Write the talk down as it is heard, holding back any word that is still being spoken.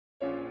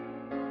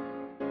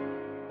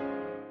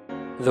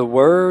The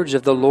words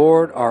of the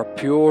Lord are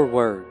pure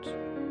words,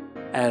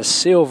 as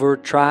silver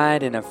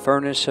tried in a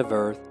furnace of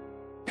earth,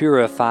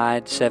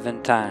 purified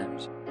 7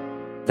 times.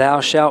 Thou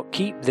shalt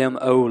keep them,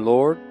 O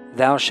Lord,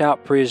 thou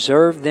shalt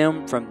preserve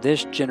them from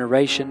this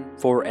generation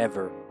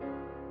forever.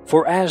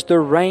 For as the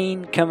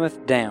rain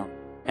cometh down,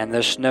 and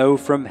the snow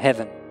from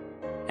heaven,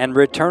 and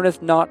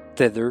returneth not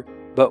thither,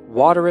 but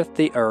watereth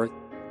the earth,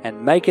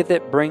 and maketh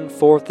it bring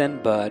forth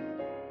and bud,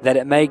 that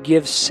it may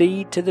give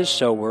seed to the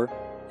sower,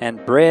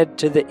 and bread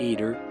to the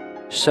eater,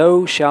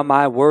 so shall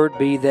my word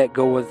be that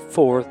goeth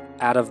forth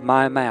out of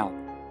my mouth.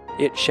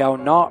 It shall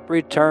not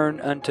return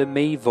unto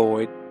me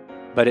void,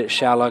 but it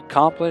shall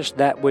accomplish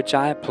that which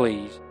I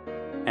please,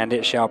 and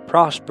it shall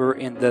prosper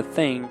in the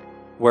thing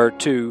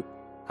whereto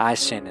I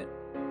sent it.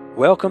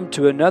 Welcome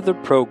to another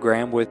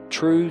program with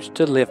Truths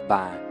to Live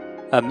By,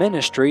 a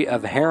ministry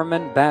of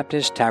Harriman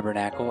Baptist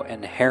Tabernacle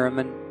in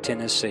Harriman,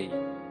 Tennessee.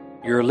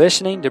 You're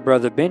listening to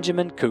Brother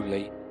Benjamin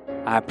Cooley.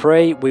 I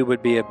pray we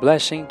would be a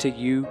blessing to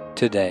you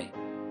today.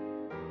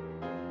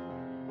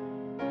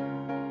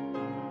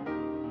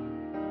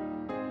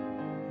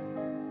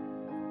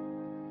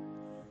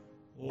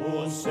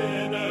 O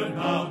sinner,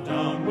 now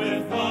down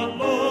with the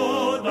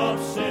load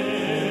of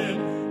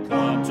sin,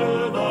 come to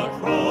the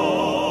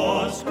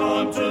cross,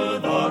 come to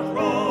the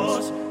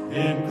cross.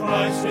 In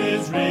Christ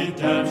is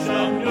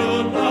redemption,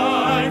 new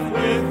life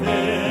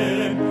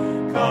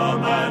within.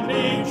 Come and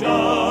be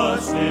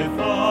justified,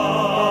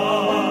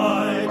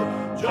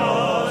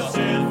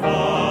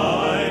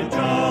 justified,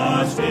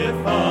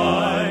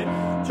 justified,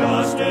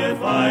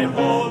 justified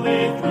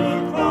wholly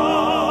through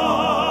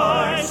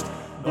Christ.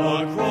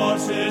 The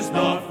cross is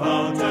the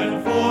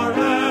fountain for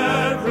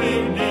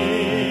every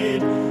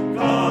need.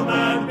 Come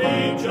and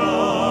be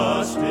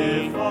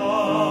justified.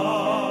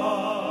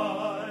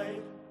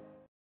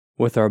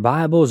 With our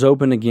Bibles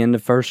open again to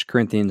 1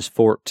 Corinthians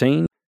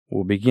 14,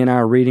 we'll begin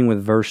our reading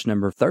with verse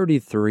number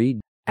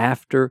 33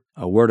 after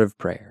a word of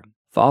prayer.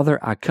 Father,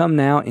 I come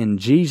now in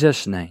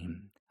Jesus'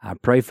 name. I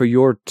pray for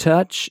your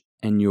touch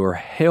and your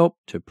help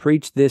to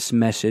preach this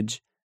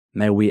message.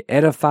 May we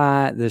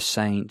edify the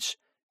saints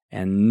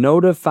and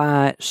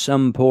notify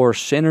some poor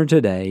sinner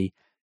today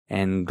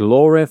and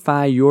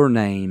glorify your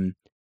name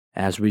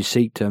as we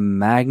seek to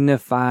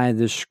magnify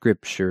the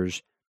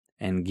Scriptures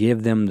and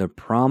give them the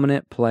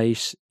prominent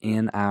place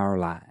in our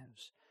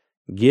lives,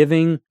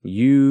 giving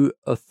you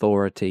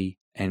authority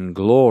and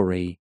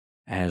glory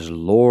as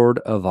Lord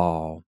of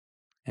all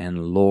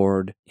and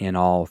Lord in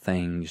all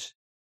things.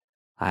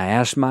 I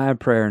ask my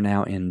prayer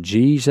now in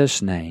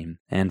Jesus' name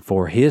and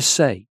for His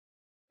sake.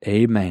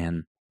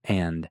 Amen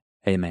and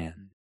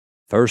amen.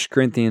 1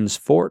 Corinthians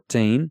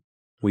 14,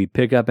 we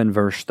pick up in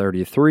verse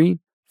 33,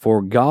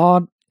 For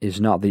God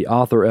is not the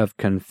author of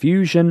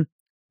confusion,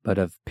 but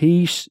of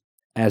peace,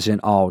 as in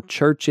all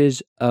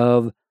churches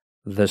of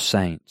the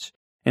saints.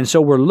 And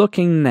so we're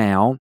looking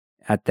now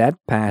at that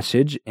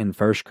passage in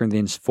 1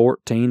 Corinthians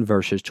 14,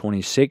 verses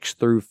 26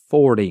 through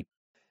 40.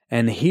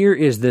 And here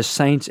is the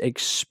saints'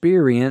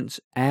 experience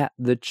at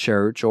the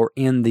church or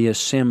in the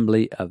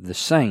assembly of the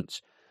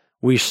saints.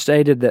 We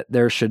stated that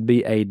there should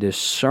be a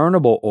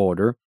discernible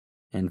order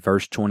in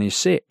verse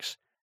 26.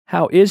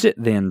 How is it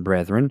then,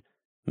 brethren,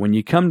 when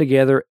you come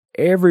together,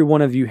 every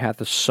one of you hath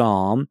a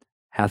psalm,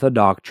 hath a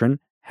doctrine,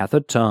 hath a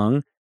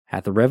tongue,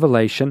 hath a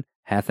revelation,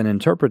 hath an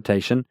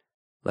interpretation?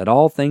 Let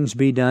all things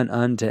be done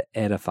unto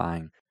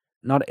edifying.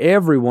 Not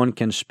everyone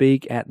can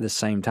speak at the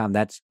same time.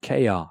 That's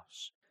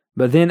chaos.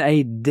 But then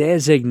a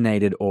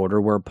designated order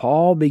where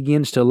Paul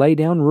begins to lay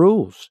down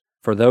rules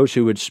for those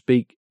who would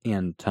speak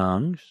in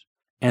tongues,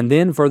 and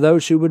then for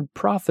those who would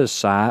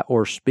prophesy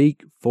or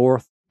speak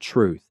forth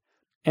truth.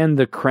 And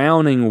the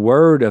crowning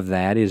word of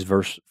that is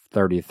verse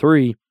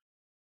 33,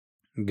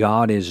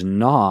 God is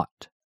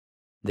not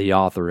the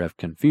author of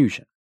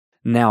confusion.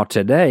 Now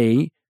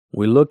today,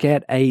 we look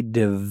at a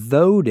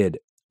devoted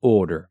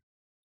order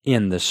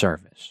in the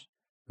service.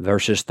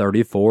 Verses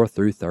 34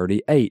 through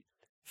 38.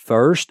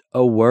 First,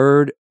 a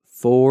word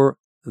for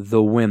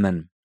the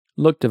women.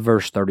 Look to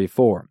verse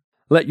 34.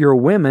 Let your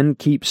women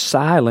keep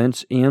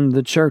silence in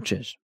the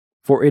churches,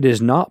 for it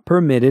is not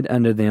permitted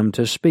unto them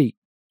to speak,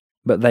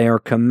 but they are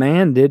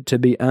commanded to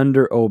be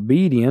under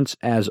obedience,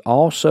 as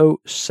also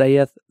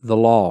saith the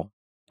law.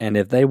 And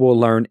if they will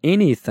learn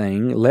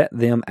anything, let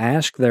them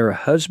ask their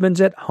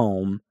husbands at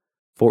home,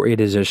 for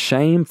it is a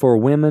shame for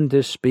women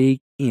to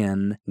speak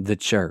in the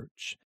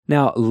church.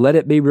 Now, let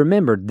it be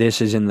remembered,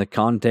 this is in the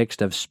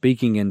context of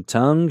speaking in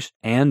tongues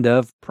and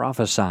of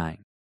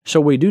prophesying. So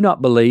we do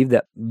not believe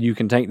that you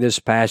can take this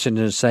passage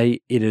and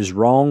say it is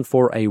wrong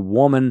for a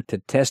woman to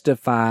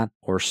testify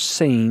or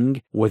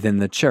sing within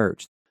the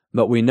church.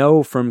 But we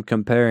know from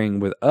comparing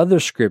with other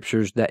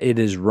scriptures that it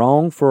is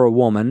wrong for a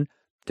woman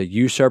to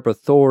usurp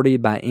authority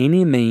by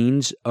any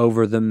means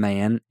over the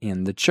man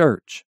in the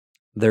church.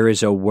 There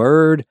is a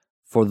word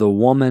for the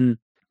woman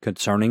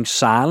concerning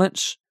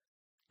silence,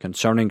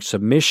 concerning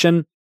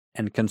submission,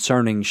 and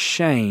concerning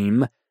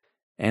shame.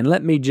 And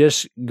let me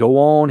just go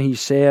on. He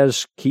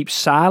says, keep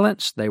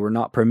silence. They were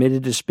not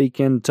permitted to speak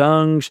in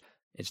tongues.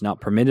 It's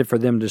not permitted for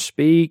them to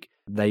speak.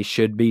 They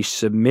should be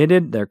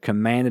submitted. They're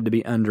commanded to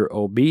be under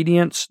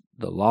obedience.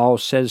 The law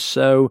says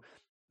so.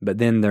 But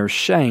then there's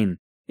shame.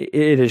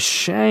 It is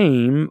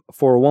shame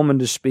for a woman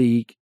to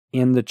speak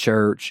in the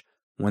church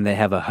when they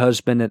have a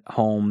husband at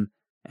home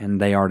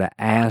and they are to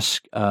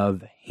ask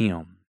of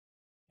him.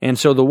 And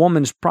so the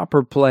woman's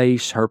proper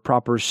place, her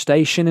proper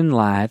station in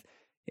life,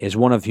 is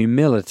one of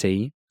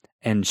humility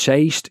and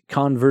chaste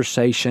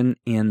conversation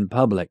in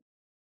public.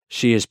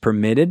 She is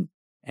permitted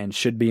and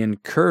should be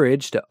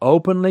encouraged to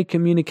openly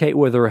communicate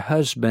with her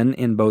husband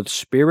in both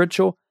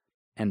spiritual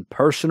and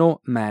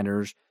personal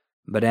matters.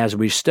 But as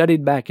we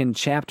studied back in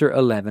chapter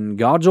 11,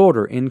 God's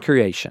order in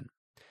creation,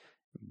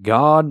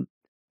 God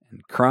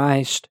and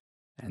Christ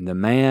and the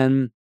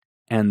man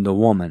and the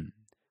woman.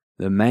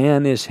 The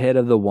man is head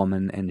of the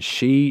woman, and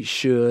she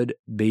should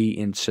be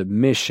in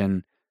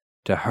submission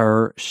to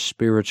her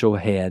spiritual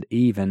head,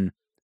 even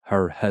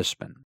her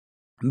husband.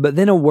 But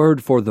then a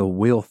word for the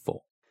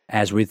willful,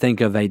 as we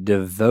think of a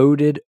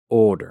devoted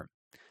order,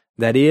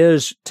 that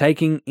is,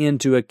 taking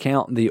into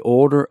account the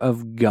order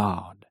of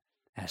God,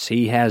 as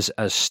He has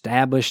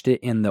established it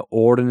in the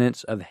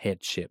ordinance of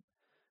headship.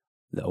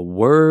 The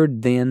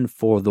word then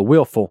for the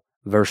willful,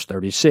 verse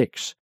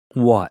 36.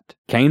 What?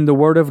 Came the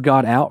word of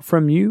God out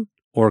from you,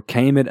 or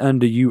came it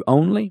unto you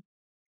only?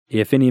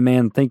 If any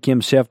man think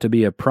himself to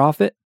be a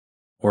prophet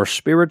or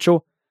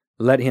spiritual,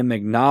 let him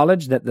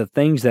acknowledge that the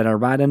things that I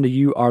write unto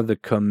you are the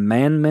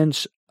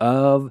commandments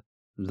of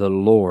the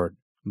Lord.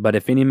 But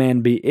if any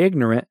man be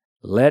ignorant,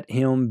 let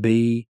him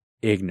be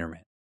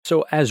ignorant.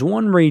 So as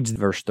one reads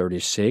verse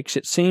 36,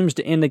 it seems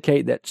to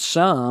indicate that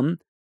some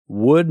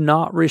would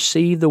not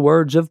receive the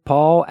words of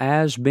Paul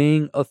as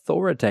being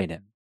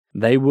authoritative.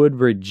 They would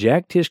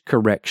reject his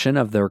correction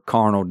of their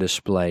carnal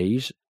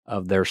displays,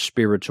 of their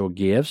spiritual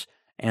gifts,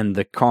 and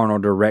the carnal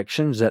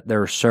directions that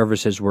their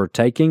services were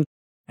taking,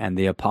 and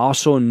the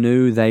apostle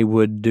knew they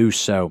would do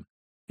so.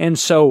 And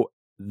so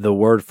the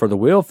word for the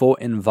willful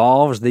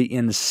involves the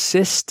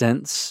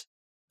insistence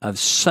of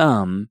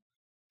some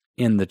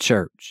in the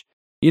church.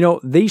 You know,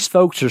 these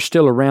folks are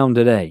still around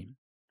today.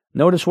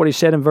 Notice what he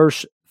said in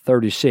verse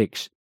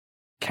 36.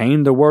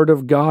 Came the word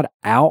of God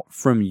out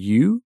from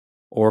you,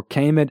 or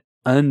came it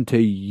unto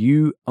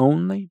you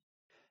only?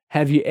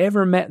 Have you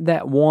ever met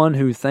that one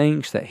who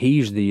thinks that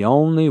he's the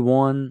only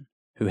one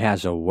who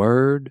has a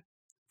word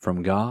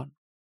from God?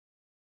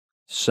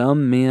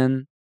 Some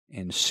men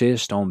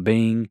insist on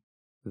being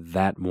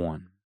that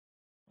one.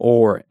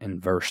 Or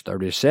in verse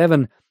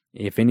 37,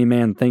 if any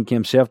man think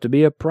himself to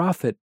be a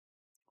prophet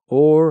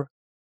or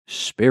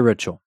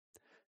spiritual.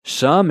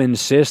 Some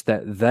insist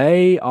that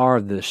they are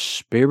the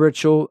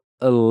spiritual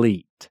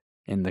elite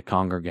in the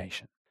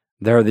congregation.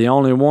 They're the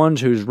only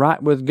ones who's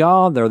right with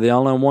God. They're the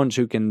only ones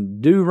who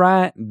can do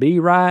right, be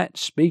right,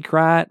 speak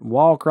right,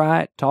 walk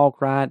right,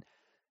 talk right.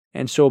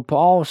 And so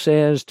Paul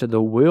says to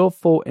the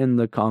willful in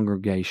the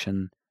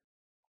congregation,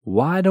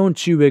 why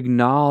don't you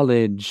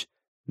acknowledge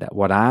that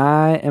what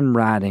I am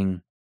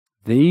writing,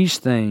 these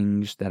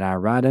things that I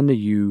write unto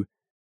you,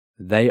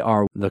 they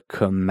are the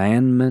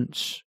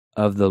commandments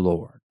of the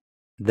Lord.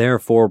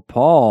 Therefore,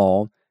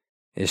 Paul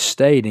is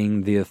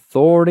stating the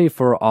authority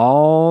for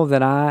all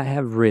that I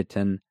have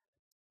written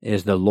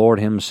is the Lord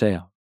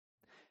Himself.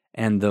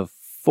 And the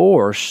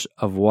force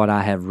of what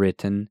I have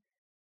written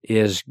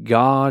is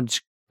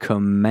God's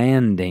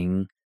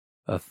commanding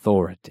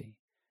authority.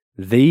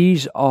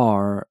 These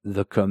are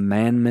the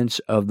commandments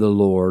of the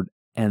Lord,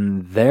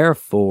 and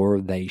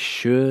therefore they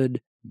should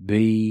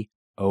be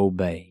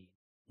obeyed.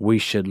 We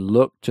should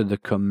look to the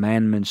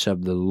commandments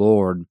of the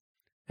Lord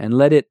and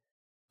let it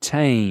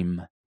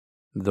tame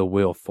the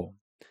willful.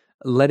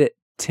 Let it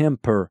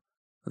temper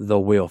the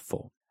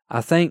willful. I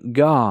thank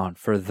God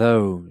for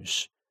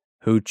those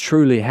who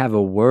truly have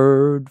a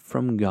word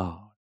from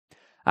God.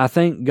 I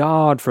thank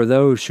God for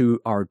those who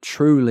are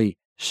truly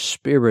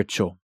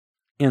spiritual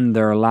in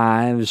their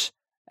lives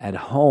at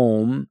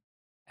home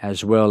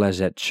as well as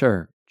at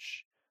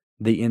church.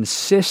 The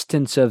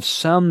insistence of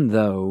some,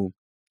 though,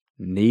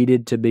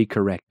 needed to be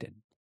corrected,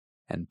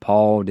 and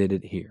Paul did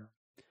it here.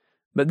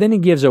 But then he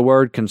gives a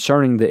word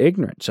concerning the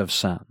ignorance of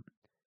some.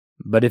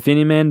 But if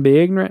any man be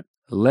ignorant,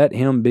 let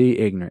him be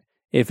ignorant.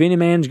 If any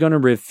man's going to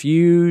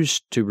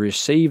refuse to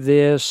receive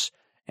this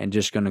and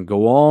just going to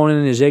go on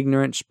in his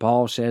ignorance,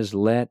 Paul says,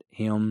 let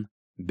him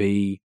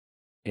be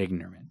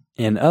ignorant.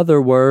 In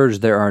other words,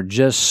 there are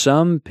just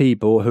some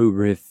people who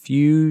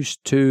refuse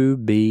to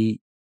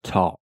be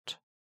taught.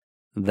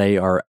 They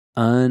are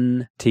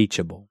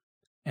unteachable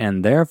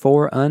and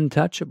therefore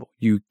untouchable.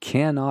 You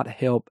cannot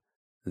help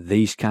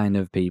these kind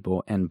of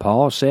people. And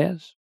Paul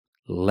says,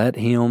 let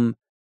him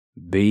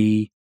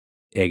be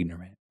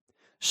ignorant.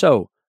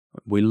 So,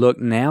 we look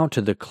now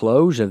to the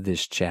close of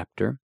this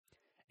chapter,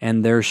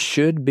 and there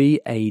should be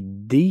a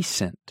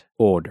decent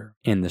order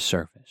in the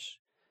service.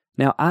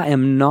 Now, I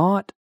am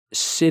not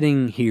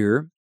sitting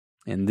here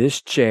in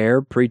this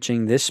chair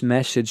preaching this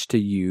message to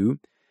you,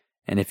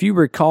 and if you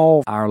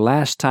recall our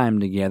last time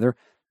together,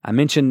 I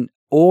mentioned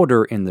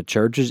order in the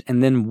churches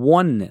and then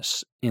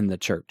oneness in the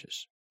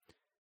churches.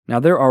 Now,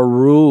 there are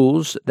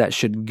rules that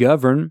should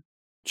govern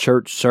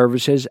church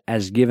services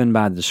as given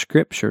by the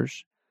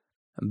Scriptures,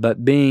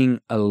 but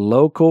being a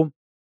local,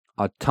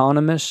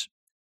 autonomous,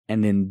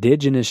 and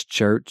indigenous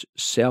church,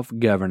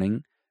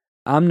 self-governing,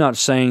 I'm not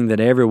saying that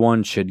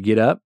everyone should get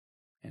up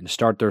and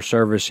start their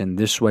service in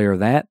this way or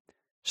that,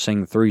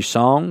 sing 3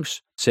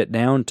 songs, sit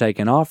down, take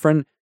an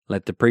offering,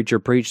 let the preacher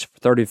preach for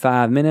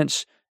 35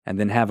 minutes, and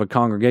then have a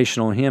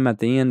congregational hymn at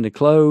the end to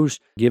close,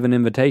 give an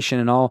invitation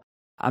and all.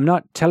 I'm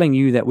not telling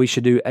you that we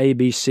should do A,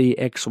 B, C,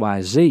 X,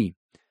 Y, Z,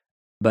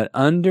 but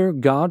under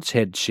God's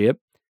headship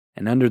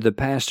and under the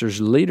pastor's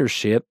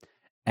leadership,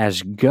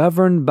 as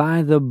governed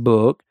by the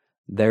book,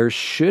 there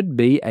should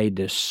be a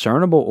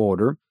discernible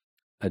order,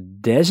 a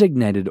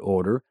designated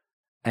order,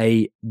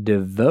 a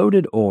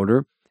devoted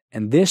order,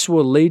 and this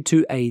will lead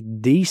to a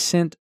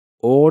decent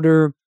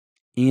order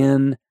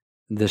in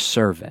the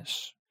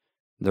service.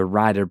 The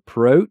right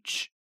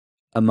approach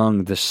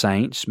among the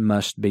saints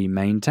must be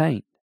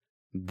maintained.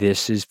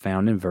 This is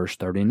found in verse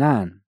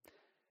 39.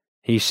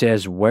 He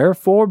says,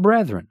 "Wherefore,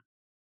 brethren,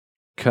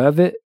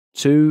 covet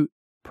to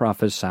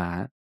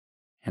prophesy,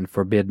 and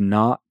forbid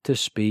not to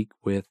speak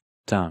with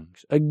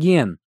tongues."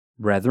 Again,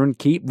 brethren,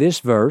 keep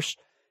this verse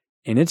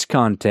in its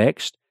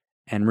context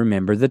and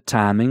remember the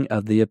timing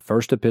of the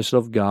first epistle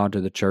of God to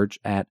the church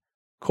at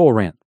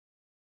Corinth.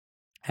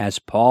 As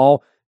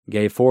Paul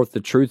gave forth the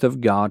truth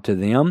of God to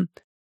them,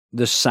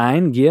 the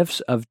sign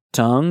gifts of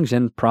tongues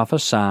and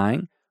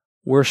prophesying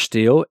were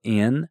still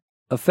in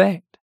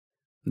effect.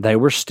 They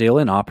were still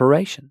in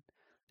operation.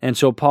 And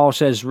so Paul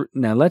says,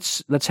 now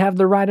let's have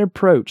the right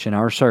approach in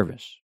our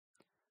service.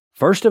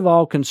 First of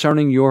all,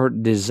 concerning your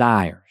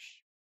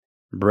desires.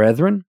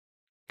 Brethren,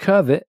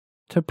 covet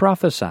to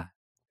prophesy.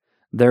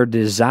 Their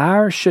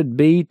desire should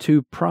be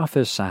to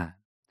prophesy.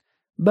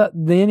 But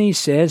then he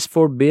says,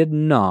 forbid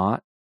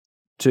not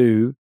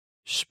to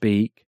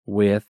speak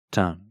with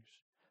tongues.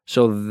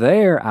 So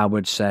there, I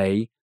would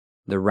say,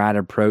 the right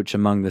approach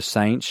among the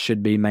saints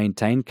should be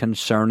maintained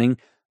concerning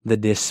the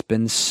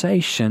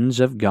dispensations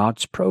of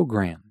God's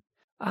program.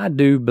 I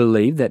do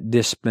believe that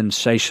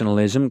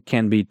dispensationalism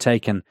can be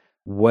taken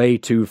way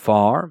too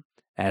far,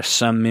 as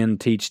some men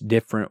teach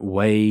different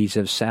ways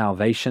of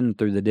salvation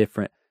through the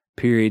different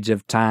periods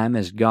of time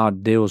as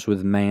God deals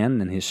with man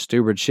and his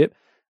stewardship.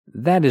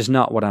 That is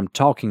not what I'm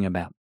talking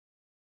about.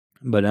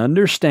 But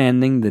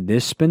understanding the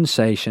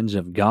dispensations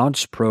of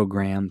God's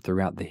program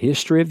throughout the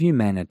history of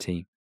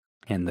humanity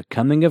and the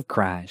coming of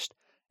Christ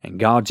and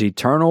God's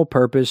eternal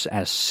purpose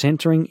as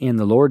centering in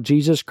the Lord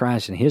Jesus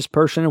Christ and His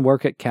person and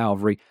work at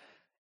Calvary,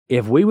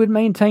 if we would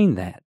maintain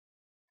that,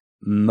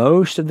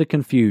 most of the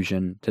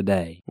confusion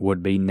today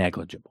would be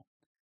negligible.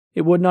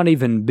 It would not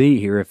even be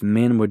here if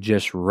men would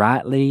just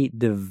rightly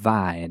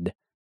divide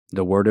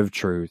the word of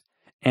truth.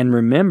 And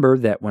remember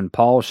that when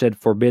Paul said,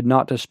 forbid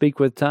not to speak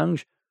with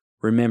tongues,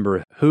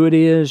 remember who it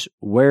is,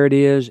 where it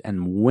is,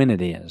 and when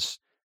it is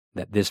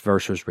that this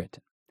verse was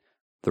written.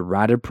 The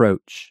right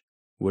approach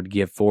would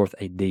give forth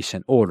a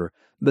decent order,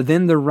 but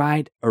then the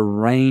right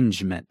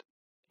arrangement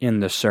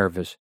in the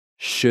service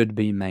should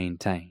be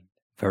maintained.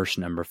 Verse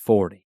number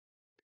 40.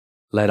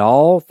 Let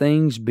all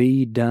things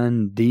be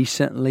done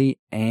decently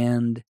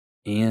and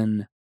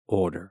in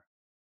order.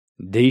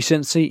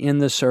 Decency in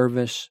the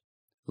service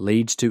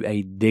leads to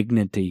a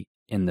dignity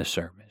in the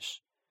service.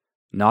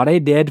 Not a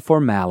dead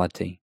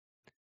formality,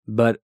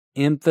 but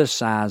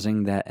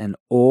emphasizing that an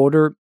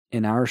order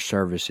in our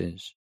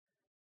services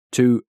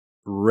to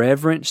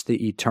reverence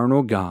the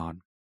eternal God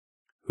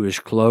who is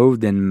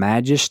clothed in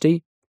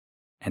majesty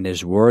and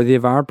is worthy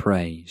of our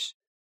praise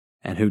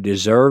and who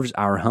deserves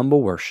our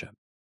humble worship.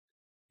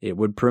 It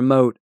would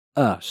promote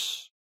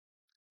us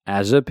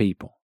as a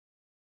people,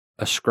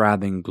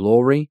 ascribing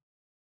glory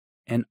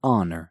and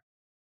honor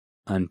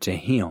unto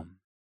Him,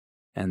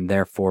 and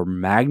therefore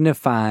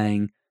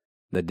magnifying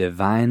the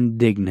divine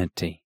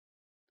dignity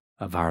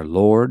of our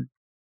Lord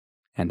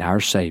and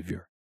our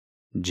Savior,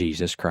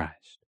 Jesus Christ.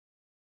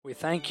 We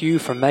thank you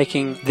for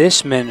making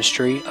this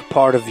ministry a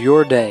part of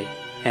your day.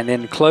 And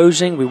in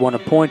closing, we want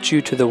to point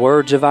you to the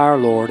words of our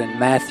Lord in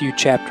Matthew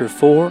chapter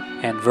 4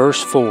 and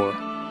verse 4.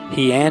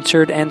 He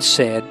answered and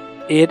said,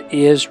 It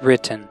is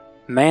written,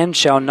 Man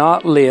shall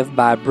not live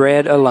by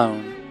bread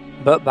alone,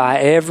 but by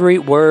every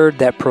word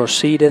that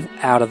proceedeth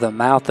out of the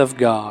mouth of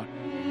God.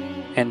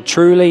 And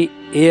truly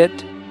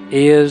it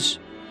is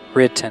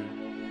written.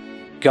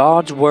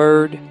 God's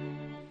word,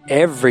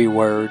 every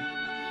word,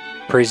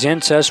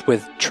 presents us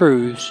with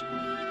truths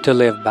to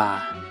live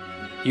by.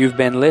 You've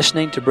been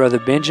listening to Brother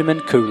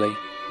Benjamin Cooley.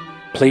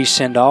 Please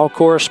send all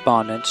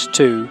correspondence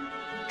to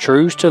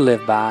Truths to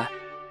Live By,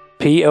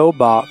 P.O.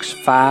 Box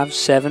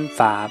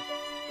 575,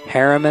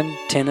 Harriman,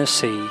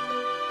 Tennessee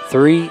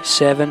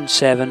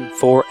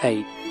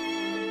 37748.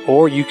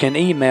 Or you can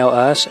email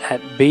us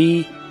at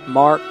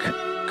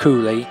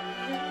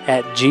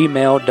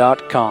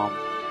bmarkcooley@gmail.com.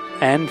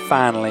 And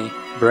finally,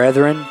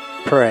 brethren,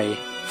 pray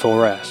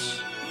for us.